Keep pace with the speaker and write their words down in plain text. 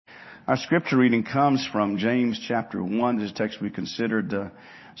Our scripture reading comes from James chapter 1. This is a text we considered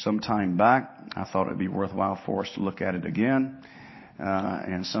some time back. I thought it would be worthwhile for us to look at it again.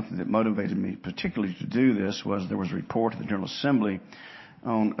 And something that motivated me particularly to do this was there was a report of the General Assembly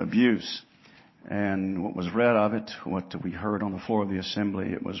on abuse. And what was read of it, what we heard on the floor of the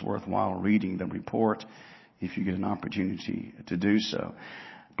assembly, it was worthwhile reading the report if you get an opportunity to do so.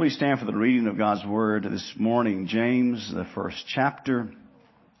 Please stand for the reading of God's Word this morning. James, the first chapter.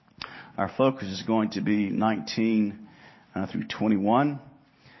 Our focus is going to be 19 through 21.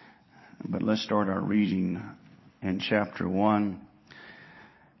 But let's start our reading in chapter 1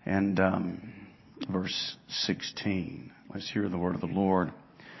 and verse 16. Let's hear the word of the Lord.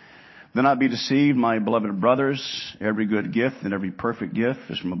 Do not be deceived, my beloved brothers. Every good gift and every perfect gift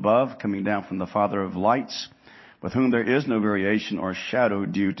is from above, coming down from the Father of lights, with whom there is no variation or shadow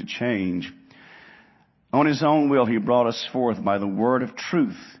due to change. On His own will He brought us forth by the word of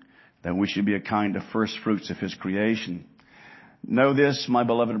truth, that we should be a kind of first fruits of His creation. Know this, my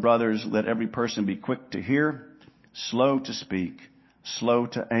beloved brothers, let every person be quick to hear, slow to speak, slow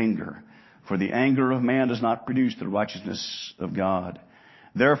to anger. For the anger of man does not produce the righteousness of God.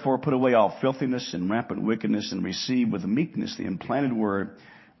 Therefore put away all filthiness and rampant wickedness, and receive with meekness the implanted word,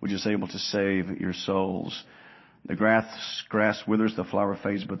 which is able to save your souls. The grass withers, the flower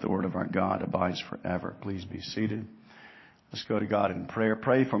fades, but the word of our God abides forever. Please be seated. Let's go to God in prayer.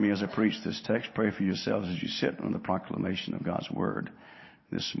 Pray for me as I preach this text. Pray for yourselves as you sit on the proclamation of God's word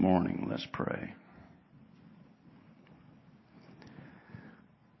this morning. Let's pray.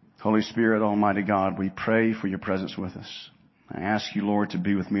 Holy Spirit, Almighty God, we pray for your presence with us. I ask you, Lord, to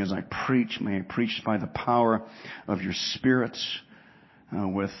be with me as I preach. May I preach by the power of your Spirit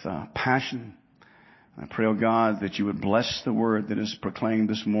with passion. I pray, oh God, that you would bless the word that is proclaimed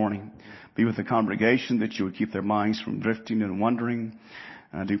this morning. Be with the congregation, that you would keep their minds from drifting and wondering.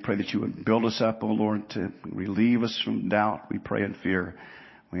 I do pray that you would build us up, oh Lord, to relieve us from doubt, we pray, and fear.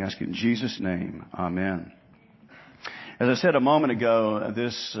 We ask in Jesus' name. Amen. As I said a moment ago,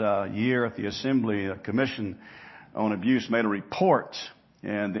 this year at the Assembly, a Commission on Abuse made a report.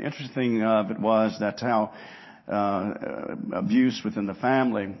 And the interesting thing of it was that how abuse within the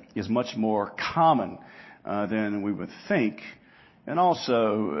family is much more common than we would think. And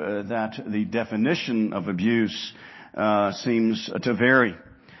also that the definition of abuse seems to vary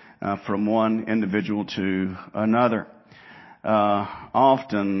from one individual to another.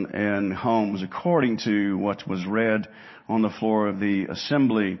 Often in homes, according to what was read on the floor of the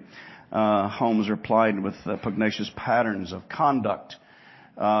assembly, homes are plagued with pugnacious patterns of conduct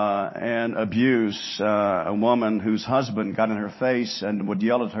and abuse. A woman whose husband got in her face and would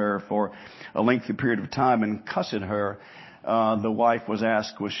yell at her for a lengthy period of time and cuss at her. The wife was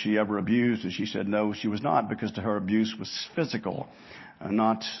asked, was she ever abused? And she said no, she was not, because to her abuse was physical,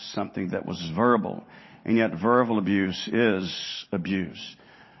 not something that was verbal. And yet verbal abuse is abuse.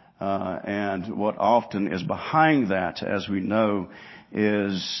 And what often is behind that, as we know,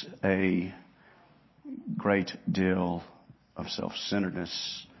 is a great deal of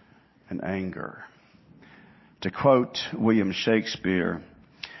self-centeredness and anger. To quote William Shakespeare,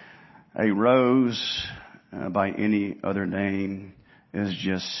 a rose by any other name is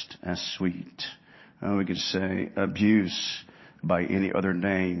just as sweet. We could say abuse by any other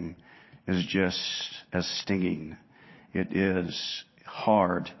name is just as stinging. It is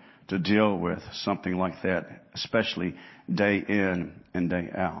hard to deal with something like that, especially day in and day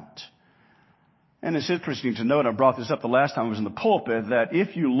out. And it's interesting to note, I brought this up the last time I was in the pulpit, that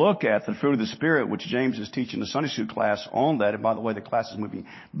if you look at the fruit of the Spirit, which James is teaching the Sunday school class on that, and by the way, the class is moving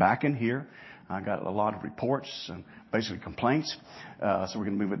back in here. I got a lot of reports and basically complaints. So we're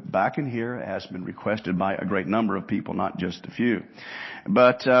going to move it back in here, as been requested by a great number of people, not just a few.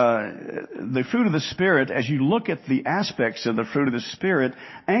 But the fruit of the Spirit, as you look at the aspects of the fruit of the Spirit,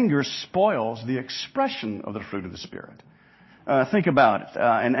 anger spoils the expression of the fruit of the Spirit. Think about it.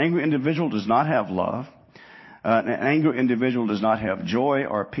 An angry individual does not have love. An angry individual does not have joy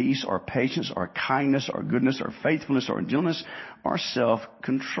or peace or patience or kindness or goodness or faithfulness or gentleness or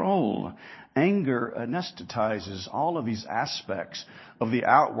self-control. Anger anesthetizes all of these aspects of the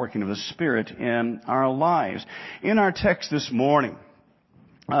outworking of the Spirit in our lives. In our text this morning,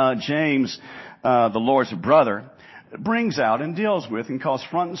 James, the Lord's brother, brings out and deals with and calls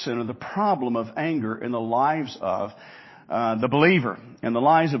front and center the problem of anger in the lives of the believer, and the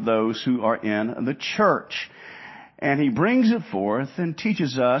lives of those who are in the church. And he brings it forth and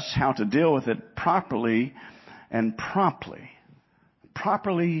teaches us how to deal with it properly and promptly.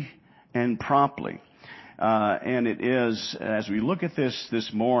 Properly and promptly. And it is, as we look at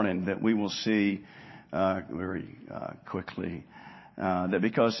this morning, that we will see very quickly That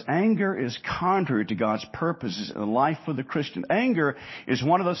because anger is contrary to God's purposes in the life of the Christian. Anger is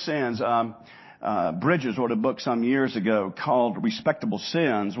one of those sins. Bridges wrote a book some years ago called Respectable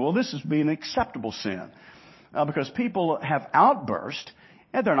Sins. Well, this is being an acceptable sin. Because people have outbursts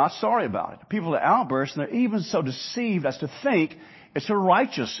and they're not sorry about it. People have outbursts and they're even so deceived as to think it's a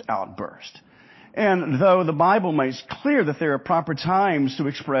righteous outburst. And though the Bible makes clear that there are proper times to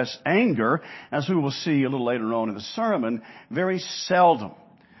express anger, as we will see a little later on in the sermon, very seldom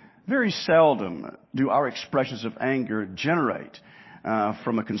do our expressions of anger generate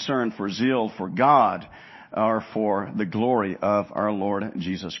from a concern for zeal for God or for the glory of our Lord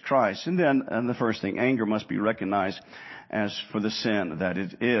Jesus Christ. And then the first thing, anger must be recognized as for the sin that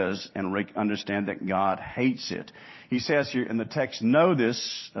it is and understand that God hates it. He says here in the text, know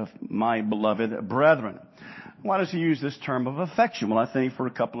this, my beloved brethren. Why does he use this term of affection? Well, I think for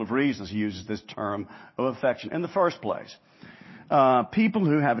a couple of reasons he uses this term of affection. In the first place, people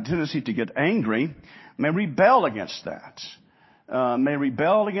who have a tendency to get angry may rebel against that, may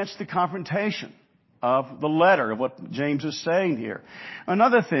rebel against the confrontation of the letter, of what James is saying here.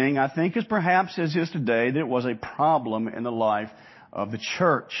 Another thing, I think, is perhaps, as is today, there was a problem in the life of the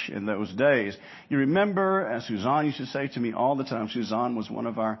church in those days. You remember, as Suzanne used to say to me all the time, Suzanne was one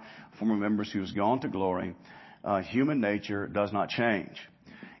of our former members who has gone to glory, human nature does not change.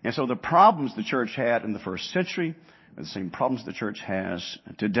 And so the problems the church had in the first century are the same problems the church has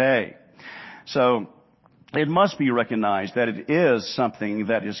today. So it must be recognized that it is something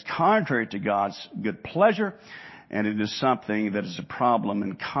that is contrary to God's good pleasure, and it is something that is a problem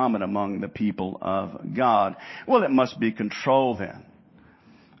in common among the people of God. Well, it must be controlled then.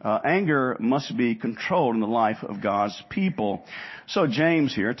 Anger must be controlled in the life of God's people. So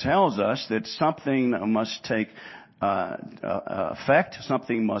James here tells us that something must take effect,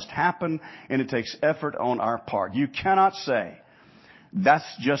 something must happen, and it takes effort on our part. You cannot say, that's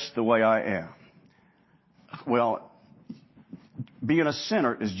just the way I am. Well, being a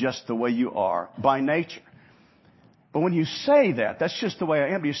sinner is just the way you are by nature. But when you say that, that's just the way I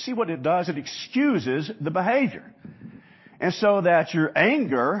am, you see what it does? It excuses the behavior. And so that your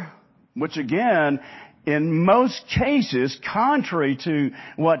anger, which again, in most cases, contrary to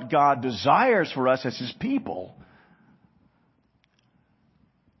what God desires for us as His people,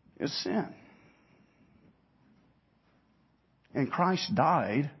 is sin. And Christ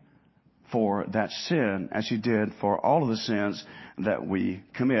died for that sin as He did for all of the sins that we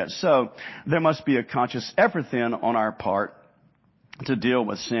commit. So there must be a conscious effort then on our part to deal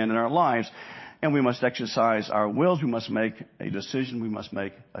with sin in our lives. And we must exercise our wills. We must make a decision. We must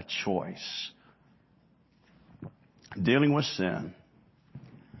make a choice. Dealing with sin,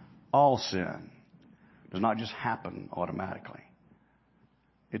 all sin, does not just happen automatically.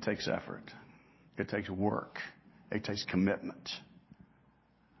 It takes effort. It takes work. It takes commitment.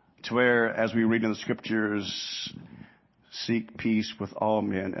 To where, as we read in the Scriptures, seek peace with all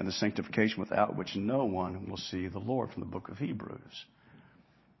men and the sanctification without which no one will see the Lord, from the book of Hebrews.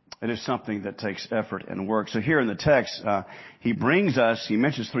 It is something that takes effort and work. So here in the text, he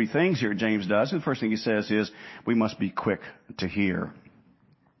mentions three things here, James does. And the first thing he says is, we must be quick to hear.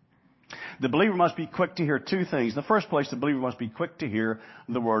 The believer must be quick to hear two things. In the first place, the believer must be quick to hear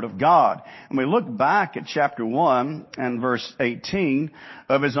the Word of God. And we look back at chapter 1 and verse 18,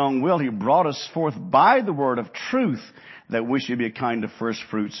 of His own will He brought us forth by the word of truth, that we should be a kind of first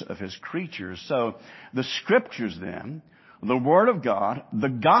fruits of His creatures. So the Scriptures then, the Word of God, the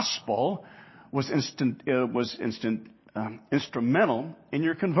Gospel was instrumental in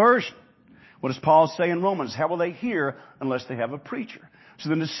your conversion. What does Paul say in Romans? How will they hear unless they have a preacher? So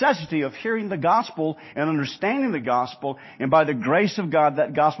the necessity of hearing the gospel and understanding the gospel, and by the grace of God,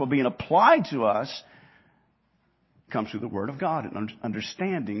 that gospel being applied to us, comes through the Word of God and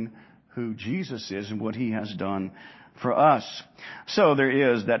understanding who Jesus is and what He has done for us. So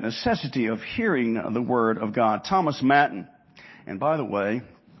there is that necessity of hearing the Word of God. Thomas Manton, and by the way,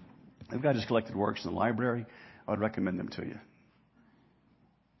 they've got his collected works in the library. I would recommend them to you.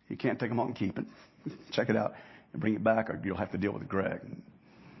 You can't take them home and keep it. Check it out and bring it back, or you'll have to deal with Greg.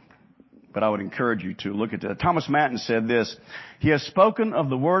 But I would encourage you to look at that. Thomas Manton said this: He has spoken of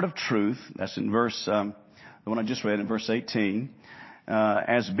the word of truth, that's in verse, the one I just read in verse 18,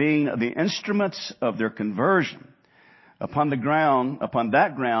 as being the instruments of their conversion. Upon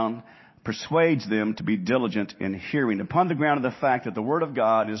that ground, persuades them to be diligent in hearing. Upon the ground of the fact that the Word of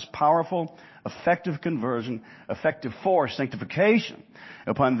God is powerful, effective conversion, effective for sanctification.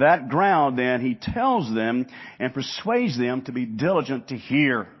 Upon that ground, then, he tells them and persuades them to be diligent to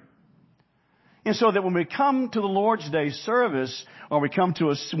hear. And so that when we come to the Lord's Day service, or we come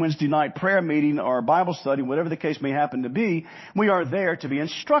to a Wednesday night prayer meeting or Bible study, whatever the case may happen to be, we are there to be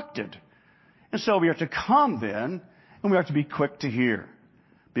instructed. And so we are to come then, and we are to be quick to hear.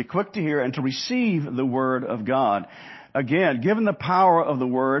 Be quick to hear and to receive the Word of God. Again, given the power of the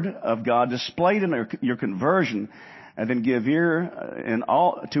Word of God displayed in your conversion, and then give ear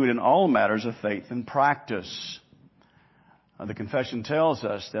to it in all matters of faith and practice. The confession tells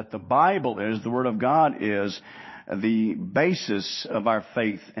us that the Bible is, the Word of God is, the basis of our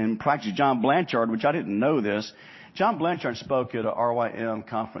faith and practice. John Blanchard, which I didn't know this, John Blanchard spoke at a RYM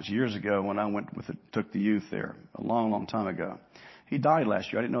conference years ago when I took the youth there, a long, long time ago. He died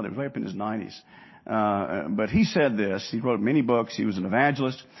last year. I didn't know that. He was way up in his 90s. But he said this. He wrote many books. He was an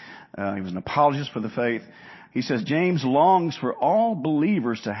evangelist. He was an apologist for the faith. He says, James longs for all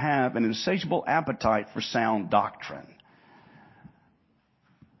believers to have an insatiable appetite for sound doctrine.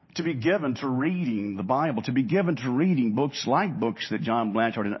 To be given to reading the Bible, to be given to reading books like books that John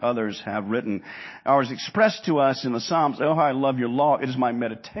Blanchard and others have written, or is expressed to us in the Psalms. Oh, how I love your law. It is my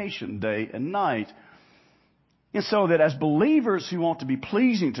meditation day and night. And so that as believers who want to be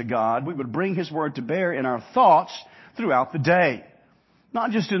pleasing to God, we would bring His Word to bear in our thoughts throughout the day.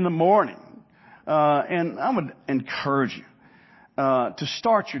 Not just in the morning. And I would encourage you to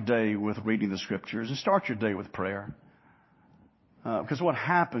start your day with reading the Scriptures and start your day with prayer. Because what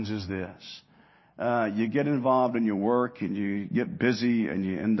happens is this. You get involved in your work and you get busy and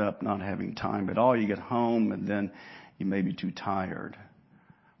you end up not having time at all. You get home and then you may be too tired.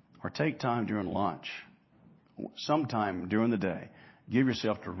 Or take time during lunch. Sometime during the day. Give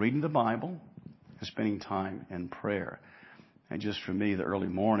yourself to reading the Bible and spending time in prayer. And just for me, the early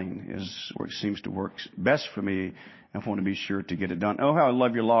morning is where it seems to work best for me. I want to be sure to get it done. Oh, how I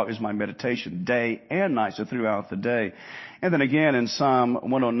love your law is my meditation day and night, so throughout the day. And then again in Psalm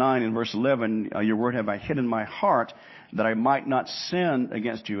 109 in verse 11, your word have I hid in my heart that I might not sin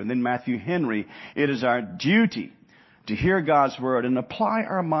against you. And then Matthew Henry, it is our duty to hear God's word and apply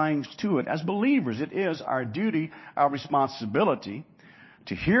our minds to it. As believers, it is our duty, our responsibility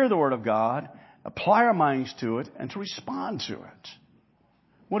to hear the word of God, apply our minds to it, and to respond to it.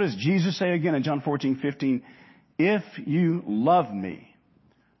 What does Jesus say again in John 14:15? If you love me,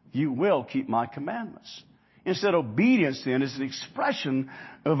 you will keep my commandments. Instead, obedience then is an expression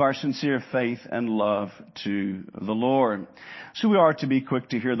of our sincere faith and love to the Lord. So we are to be quick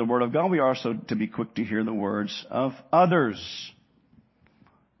to hear the word of God. We are also to be quick to hear the words of others.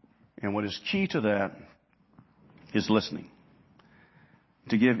 And what is key to that is listening.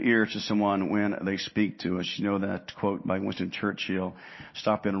 To give ear to someone when they speak to us. You know that quote by Winston Churchill,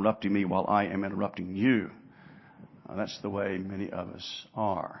 stop interrupting me while I am interrupting you. That's the way many of us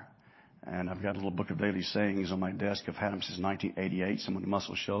are. And I've got a little book of daily sayings on my desk. I've had them since 1988. Someone at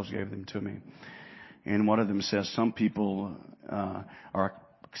Muscle Shoals gave them to me. And one of them says some people are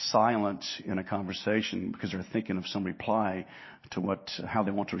silent in a conversation because they're thinking of some reply to how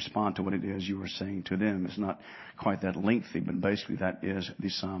they want to respond to what it is you were saying to them. It's not quite that lengthy, but basically that is the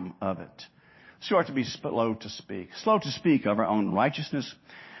sum of it. So we are to be slow to speak. Slow to speak of our own righteousness.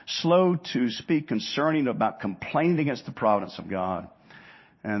 Slow to speak concerning about complaining against the providence of God.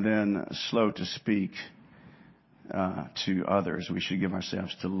 And then slow to speak to others. We should give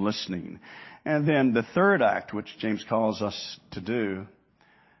ourselves to listening. And then the third act, which James calls us to do,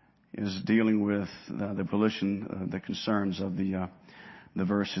 is dealing with the volition, the concerns of the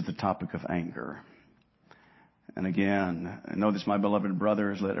verse is the topic of anger. And again, know this, my beloved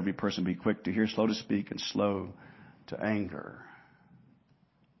brothers, let every person be quick to hear, slow to speak, and slow to anger.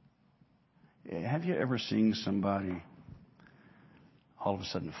 Have you ever seen somebody all of a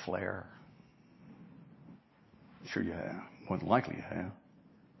sudden flare? Sure you have. More than likely you have.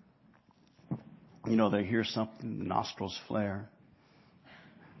 You know, they hear something, the nostrils flare.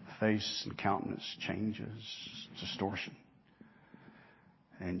 Face and countenance changes. Distortion.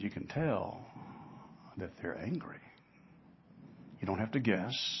 And you can tell that they're angry. You don't have to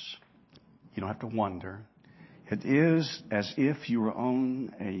guess. You don't have to wonder. It is as if you were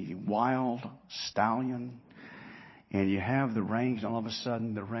on a wild stallion and you have the reins, and all of a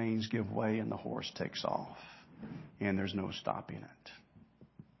sudden the reins give way and the horse takes off. And there's no stopping it.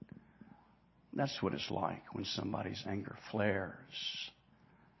 That's what it's like when somebody's anger flares.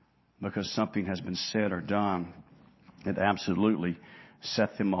 Because something has been said or done that absolutely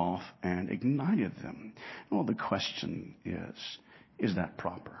set them off and ignited them. Well, the question is that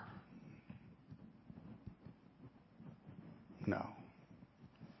proper? No.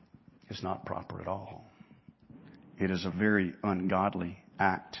 It's not proper at all. It is a very ungodly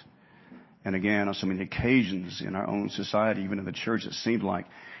act. And again, on so many occasions in our own society, even in the church, it seemed like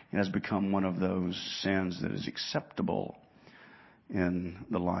It has become one of those sins that is acceptable in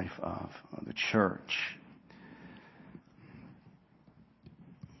the life of the church.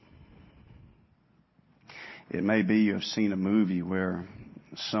 It may be you have seen a movie where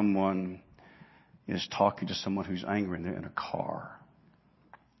someone is talking to someone who's angry and they're in a car.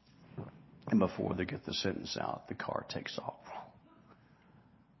 And before they get the sentence out, the car takes off.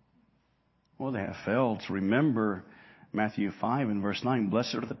 Well, they have failed to remember Matthew 5 and verse 9,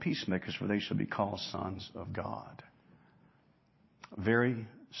 blessed are the peacemakers, for they shall be called sons of God. Very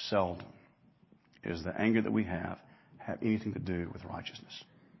seldom is the anger that we have anything to do with righteousness.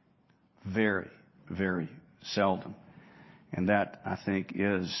 Very, very seldom. And that, I think,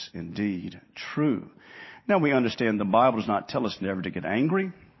 is indeed true. Now, we understand the Bible does not tell us never to get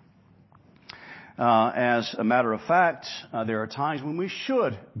angry. As a matter of fact, there are times when we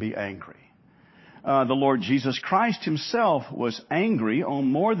should be angry. The Lord Jesus Christ himself was angry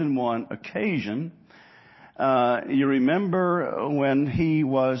on more than one occasion. You remember when he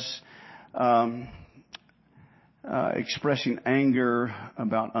was expressing anger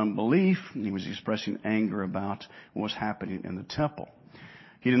about unbelief. He was expressing anger about what was happening in the temple.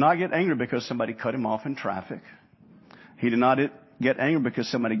 He did not get angry because somebody cut him off in traffic. He did not get angry because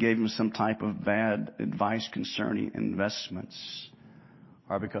somebody gave him some type of bad advice concerning investments,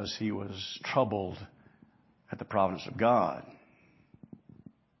 or because he was troubled at the providence of God.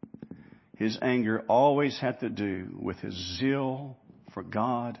 His anger always had to do with his zeal for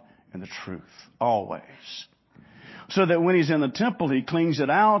God and the truth. Always. So that when he's in the temple, he cleans it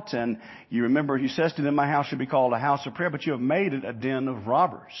out. And you remember he says to them, my house should be called a house of prayer, but you have made it a den of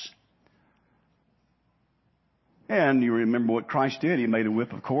robbers. And you remember what Christ did. He made a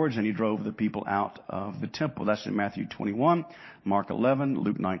whip of cords and he drove the people out of the temple. That's in Matthew 21, Mark 11,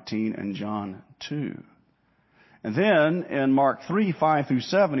 Luke 19, and John 2. And then in Mark 3, 5 through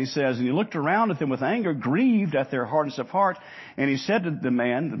 7, he says, and he looked around at them with anger, grieved at their hardness of heart. And he said to the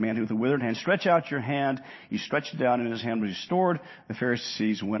man with the withered hand, stretch out your hand. He stretched it out and his hand was restored. The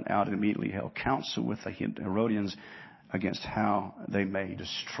Pharisees went out and immediately held counsel with the Herodians against how they may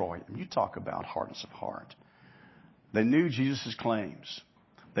destroy him. You talk about hardness of heart. They knew Jesus' claims.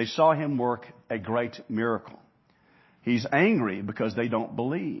 They saw him work a great miracle. He's angry because they don't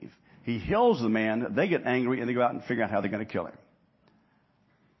believe. He heals the man. They get angry and they go out and figure out how they're going to kill him.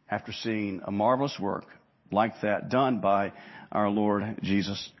 After seeing a marvelous work like that done by our Lord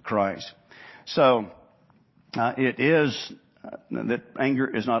Jesus Christ. So, it is that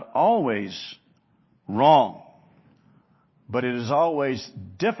anger is not always wrong, but it is always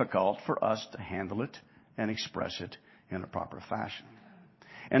difficult for us to handle it and express it in a proper fashion.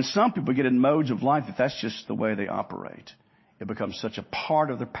 And some people get in modes of life that that's just the way they operate. It becomes such a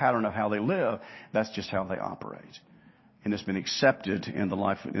part of the pattern of how they live. That's just how they operate. And it's been accepted in the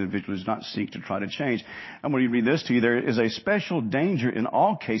life of the individual who does not seek to try to change. I'm going to read this to you. There is a special danger in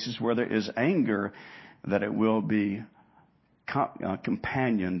all cases where there is anger that it will be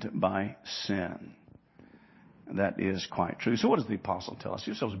companioned by sin. That is quite true. So what does the apostle tell us?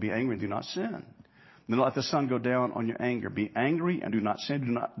 Yourselves be angry and do not sin. Do not let the sun go down on your anger. Be angry and do not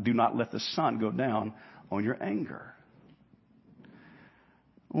sin. Do not let the sun go down on your anger.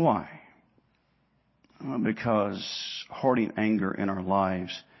 Why? Because hoarding anger in our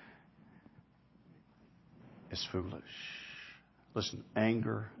lives is foolish. Listen,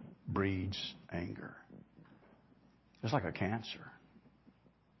 anger breeds anger. It's like a cancer.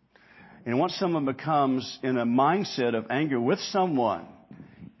 And once someone becomes in a mindset of anger with someone,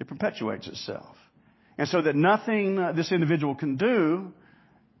 it perpetuates itself. And so that nothing this individual can do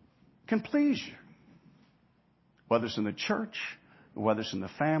can please you. Whether it's in the church, whether it's in the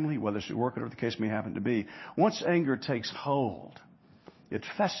family, whether it's at work, whatever the case may happen to be. Once anger takes hold, it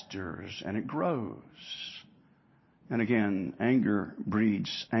festers and it grows. And again, anger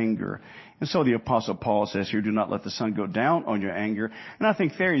breeds anger. And so the Apostle Paul says here, do not let the sun go down on your anger. And I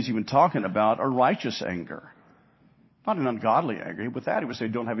think there he's even talking about a righteous anger. Not an ungodly anger. With that, he would say,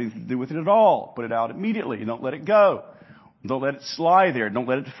 don't have anything to do with it at all. Put it out immediately. Don't let it go. Don't let it lie there. Don't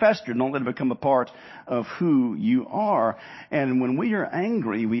let it fester. Don't let it become a part of who you are. And when we are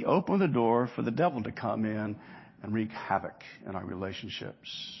angry, we open the door for the devil to come in and wreak havoc in our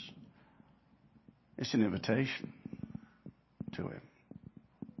relationships. It's an invitation to him.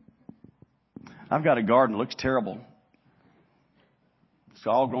 I've got a garden that looks terrible. It's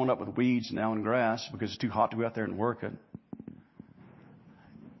all grown up with weeds now and grass because it's too hot to go out there and work it.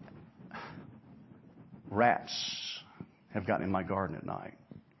 Rats have gotten in my garden at night.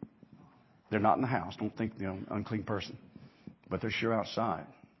 They're not in the house. Don't think they're an unclean person. But they're sure outside.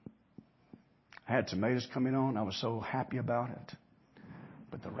 I had tomatoes coming on. I was so happy about it.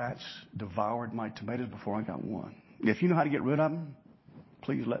 but the rats devoured my tomatoes before I got one. If you know how to get rid of them,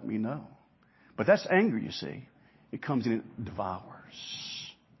 please let me know. But that's anger, you see. It comes in, it devours.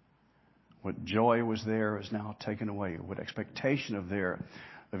 What joy was there is now taken away. What expectation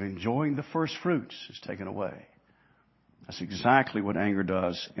of enjoying the first fruits is taken away. That's exactly what anger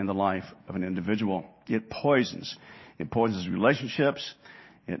does in the life of an individual. It poisons. It poisons relationships.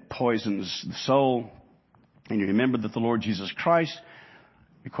 It poisons the soul. And you remember that the Lord Jesus Christ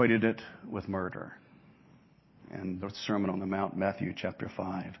equated it with murder. And the Sermon on the Mount, Matthew chapter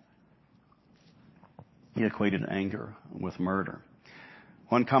 5. He equated anger with murder.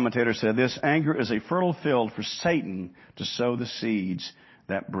 One commentator said this: anger is a fertile field for Satan to sow the seeds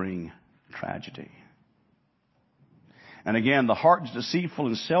that bring tragedy. And again, the heart is deceitful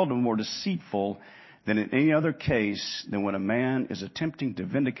and seldom more deceitful than in any other case than when a man is attempting to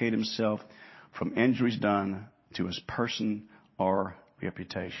vindicate himself from injuries done to his person or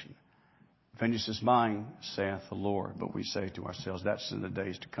reputation. Vengeance is mine, saith the Lord. But we say to ourselves, that's in the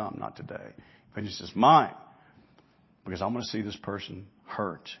days to come, not today. Vengeance is mine, because I'm going to see this person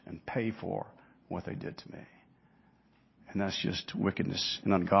hurt and pay for what they did to me. And that's just wickedness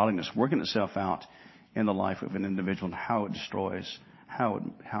and ungodliness working itself out in the life of an individual, and how it destroys, how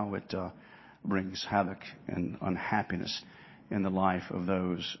it brings havoc and unhappiness in the life of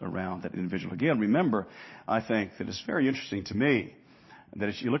those around that individual. Again, remember, I think that it's very interesting to me that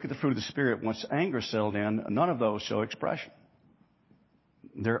as you look at the fruit of the Spirit, once anger settled in, none of those show expression.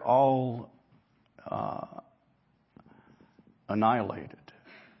 They're all annihilated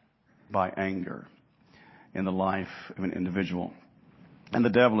by anger in the life of an individual. And the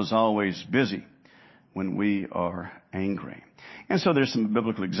devil is always busy when we are angry. And so there's some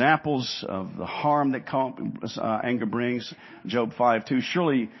biblical examples of the harm that anger brings. Job 5:2,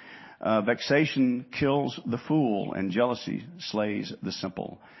 surely vexation kills the fool and jealousy slays the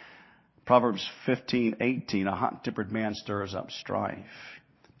simple. Proverbs 15:18, a hot-tempered man stirs up strife.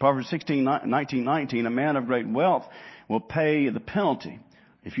 Proverbs 19:19, a man of great wealth will pay the penalty.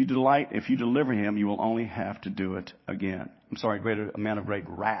 If you deliver him, you will only have to do it again. A man of great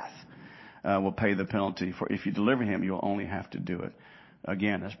wrath will pay the penalty. For if you deliver him, you will only have to do it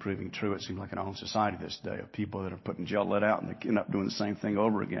again. That's proving true. It seems like in our own society this day of people that are put in jail, let out, and they end up doing the same thing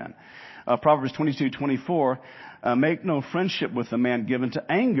over again. Proverbs 22:24, make no friendship with a man given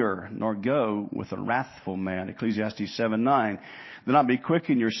to anger, nor go with a wrathful man. Ecclesiastes 7:9, do not be quick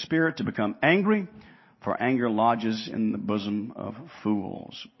in your spirit to become angry, for anger lodges in the bosom of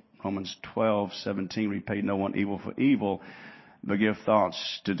fools. Romans 12:17, repay no one evil for evil, but give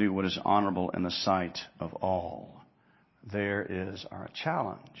thoughts to do what is honorable in the sight of all. There is our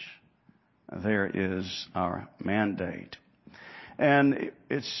challenge. There is our mandate. And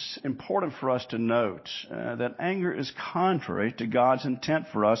it's important for us to note that anger is contrary to God's intent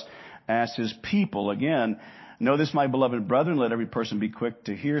for us as His people. Again, know this, my beloved brethren, let every person be quick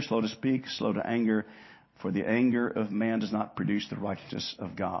to hear, slow to speak, slow to anger, for the anger of man does not produce the righteousness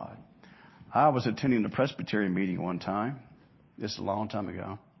of God. I was attending a Presbyterian meeting one time. This is a long time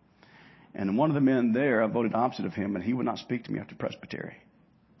ago. And one of the men there, I voted opposite of him, and he would not speak to me after Presbytery.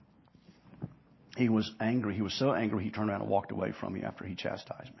 He was angry. He was so angry, he turned around and walked away from me after he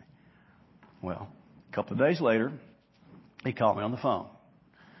chastised me. Well, a couple of days later, he called me on the phone.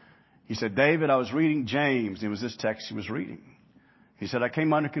 He said, David, I was reading James, and it was this text he was reading. He said, I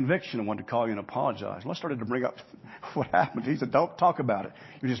came under conviction and wanted to call you and apologize. Well, I started to bring up what happened. He said, don't talk about it.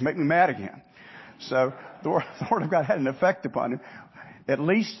 You just make me mad again. So the Word of God had an effect upon him. At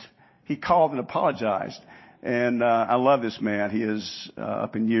least he called and apologized. And I love this man. He is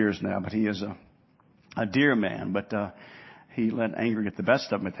up in years now, but he is a dear man. But he let anger get the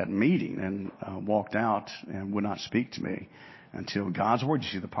best of him at that meeting and walked out and would not speak to me until God's Word, you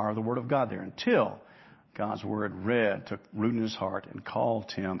see the power of the Word of God there, until God's Word took root in his heart and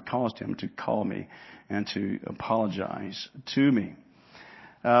caused him to call me and to apologize to me.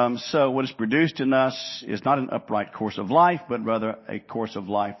 So what is produced in us is not an upright course of life, but rather a course of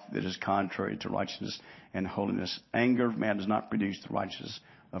life that is contrary to righteousness and holiness. Anger of man does not produce the righteousness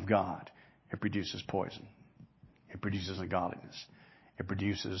of God. It produces poison. It produces ungodliness. It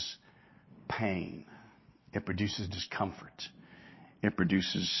produces pain. It produces discomfort. It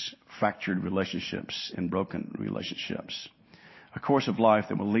produces fractured relationships and broken relationships. A course of life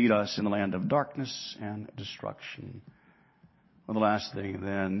that will lead us in the land of darkness and destruction. Well, the last thing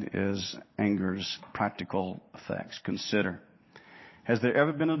then is anger's practical effects. Consider, has there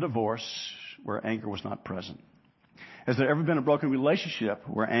ever been a divorce where anger was not present? Has there ever been a broken relationship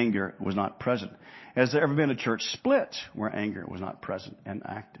where anger was not present? Has there ever been a church split where anger was not present and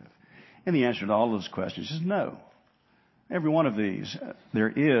active? And the answer to all those questions is no. Every one of these, there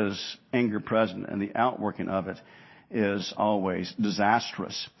is anger present, and the outworking of it is always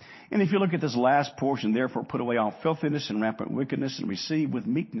disastrous. And if you look at this last portion, therefore put away all filthiness and rampant wickedness and receive with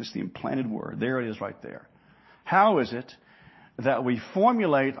meekness the implanted word. There it is right there. How is it that we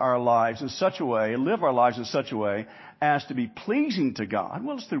formulate our lives in such a way, live our lives in such a way as to be pleasing to God?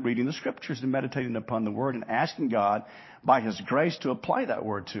 Well, it's through reading the Scriptures and meditating upon the Word and asking God by His grace to apply that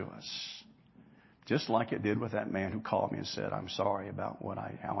Word to us. Just like it did with that man who called me and said, I'm sorry about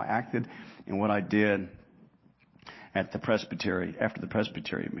how I acted and what I did at the Presbytery, after the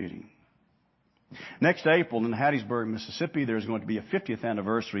Presbytery meeting. Next April in Hattiesburg, Mississippi, there's going to be a 50th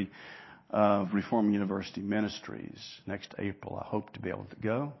anniversary of Reformed University Ministries. Next April, I hope to be able to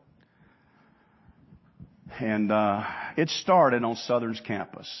go. And it started on Southern's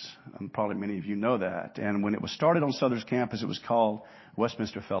campus. Probably many of you know that. And when it was started on Southern's campus, it was called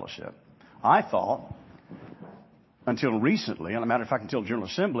Westminster Fellowship. I thought, until recently, and as a matter of fact, until General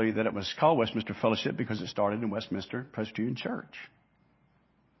Assembly, that it was called Westminster Fellowship because it started in Westminster Presbyterian Church.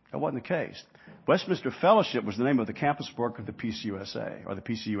 That wasn't the case. Westminster Fellowship was the name of the campus work of the PCUSA, or the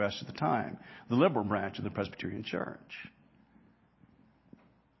PCUS at the time, the liberal branch of the Presbyterian Church.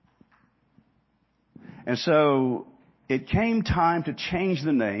 And so it came time to change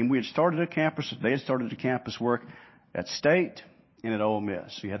the name. We had started a campus, they had started a campus work at State and at Ole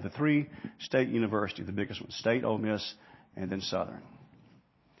Miss. So you had the three state universities, the biggest one, State, Ole Miss, and then Southern.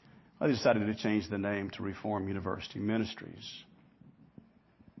 I decided to change the name to Reformed University Ministries.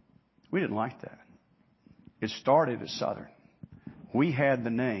 We didn't like that. It started at Southern. We had the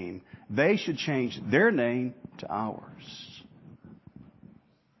name. They should change their name to ours.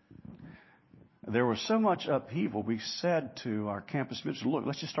 There was so much upheaval, we said to our campus minister, look,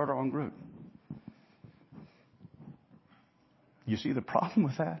 let's just start our own group. You see the problem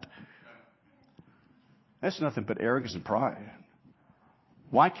with that? That's nothing but arrogance and pride.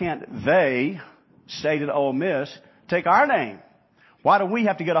 Why can't they, State and Ole Miss, take our name? Why do we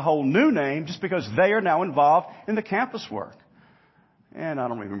have to get a whole new name just because they are now involved in the campus work? And I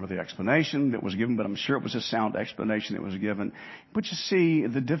don't remember the explanation that was given, but I'm sure it was a sound explanation that was given. But you see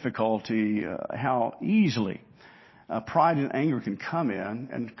the difficulty, how easily pride and anger can come in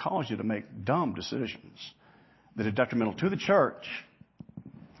and cause you to make dumb decisions that are detrimental to the church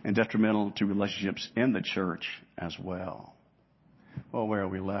and detrimental to relationships in the church as well. Well, where are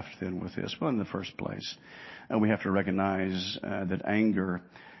we left then with this? Well, in the first place, we have to recognize that anger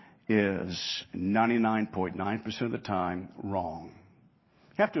is 99.9% of the time wrong.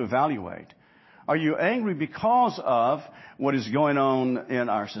 You have to evaluate. Are you angry because of what is going on in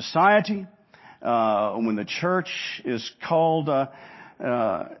our society? When the church is called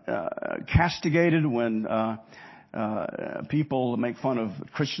castigated, when people make fun of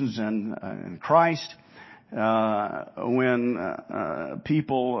Christians and Christ, when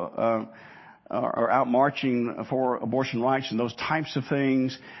people are out marching for abortion rights and those types of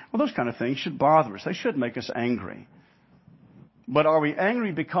things, well, those kind of things should bother us. They should make us angry. But are we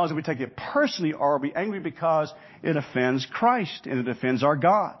angry because we take it personally, or are we angry because it offends Christ and it offends our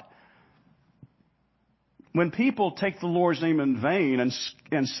God? When people take the Lord's name in vain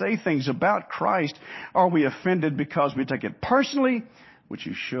and say things about Christ, are we offended because we take it personally, which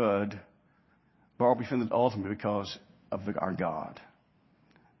you should, or are we offended ultimately because of our God?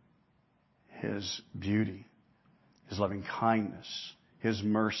 His beauty, His loving kindness, His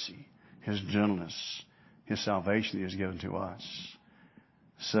mercy, His gentleness, His salvation He has given to us.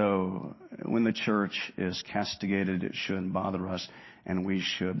 So when the church is castigated, it shouldn't bother us, and we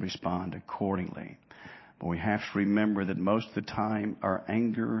should respond accordingly. But we have to remember that most of the time our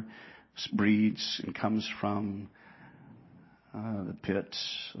anger breeds and comes from the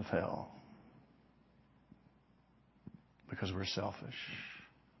pits of hell. Because we're selfish.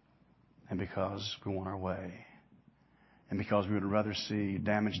 And because we want our way. And because we would rather see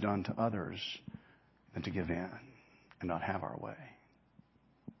damage done to others than to give in and not have our way.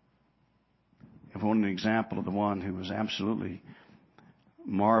 If we want an example of the one who was absolutely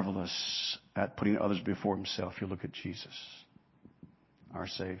marvelous at putting others before himself, you look at Jesus, our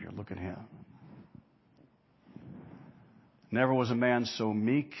Savior. Look at Him. Never was a man so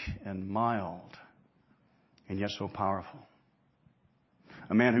meek and mild and yet so powerful.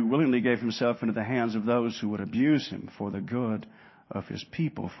 A man who willingly gave himself into the hands of those who would abuse him for the good of His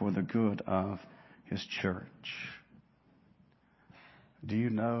people, for the good of His church. Do you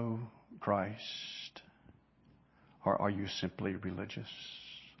know Christ? Or are you simply religious?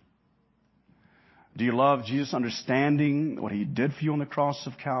 Do you love Jesus, understanding what He did for you on the cross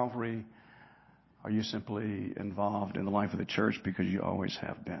of Calvary? Are you simply involved in the life of the church because you always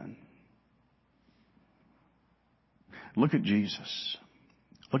have been? Look at Jesus.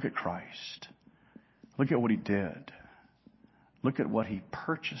 Look at Christ. Look at what He did. Look at what He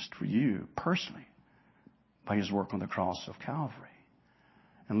purchased for you personally by His work on the cross of Calvary.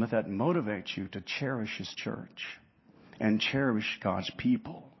 And let that motivate you to cherish His church and cherish God's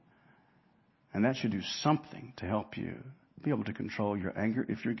people. And that should do something to help you be able to control your anger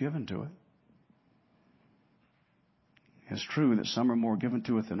if you're given to it. It's true that some are more given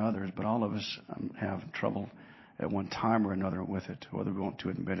to it than others, but all of us have trouble at one time or another with it, whether we want to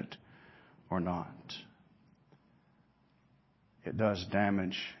admit it or not. It does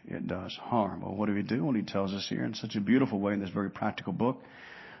damage. It does harm. Well, what do we do? Well, He tells us here in such a beautiful way in this very practical book.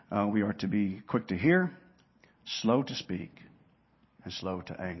 We are to be quick to hear, slow to speak, and slow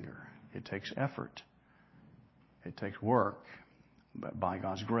to anger. It takes effort. It takes work. But by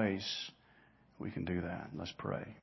God's grace, we can do that. Let's pray.